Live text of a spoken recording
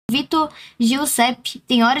Vitor Giuseppe,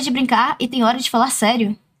 tem hora de brincar e tem hora de falar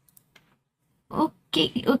sério. O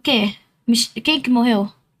quê? Quem que morreu?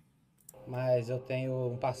 Mas eu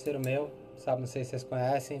tenho um parceiro meu, sabe, não sei se vocês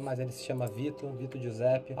conhecem, mas ele se chama Vitor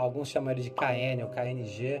Giuseppe. Alguns chamam ele de KN ou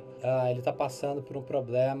KNG. Ele tá passando por um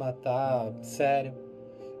problema, tá sério.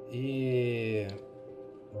 E,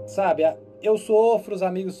 sabe, eu sofro, os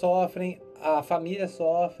amigos sofrem, a família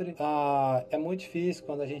sofre. É muito difícil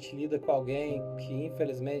quando a gente lida com alguém que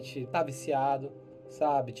infelizmente tá viciado,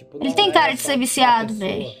 sabe? Tipo, Ele não tem cara é de só ser uma viciado, pessoa.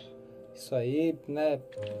 velho. Isso aí, né,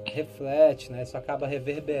 reflete, né? Isso acaba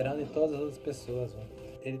reverberando em todas as outras pessoas, mano.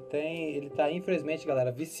 Ele tá, infelizmente,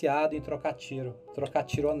 galera, viciado em trocar tiro. Trocar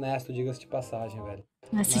tiro honesto, diga-se de passagem, velho.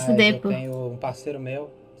 Vai se Mas fuder, eu pô. tenho um parceiro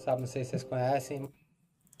meu, sabe, não sei se vocês conhecem.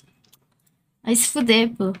 Vai se fuder,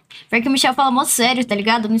 pô. Pior que o Michel fala mó sério, tá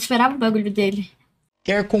ligado? Eu não esperava o bagulho dele.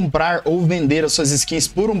 Quer comprar ou vender as suas skins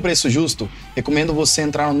por um preço justo? Recomendo você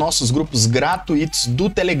entrar nos nossos grupos gratuitos do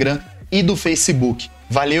Telegram e do Facebook.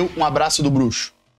 Valeu, um abraço do bruxo.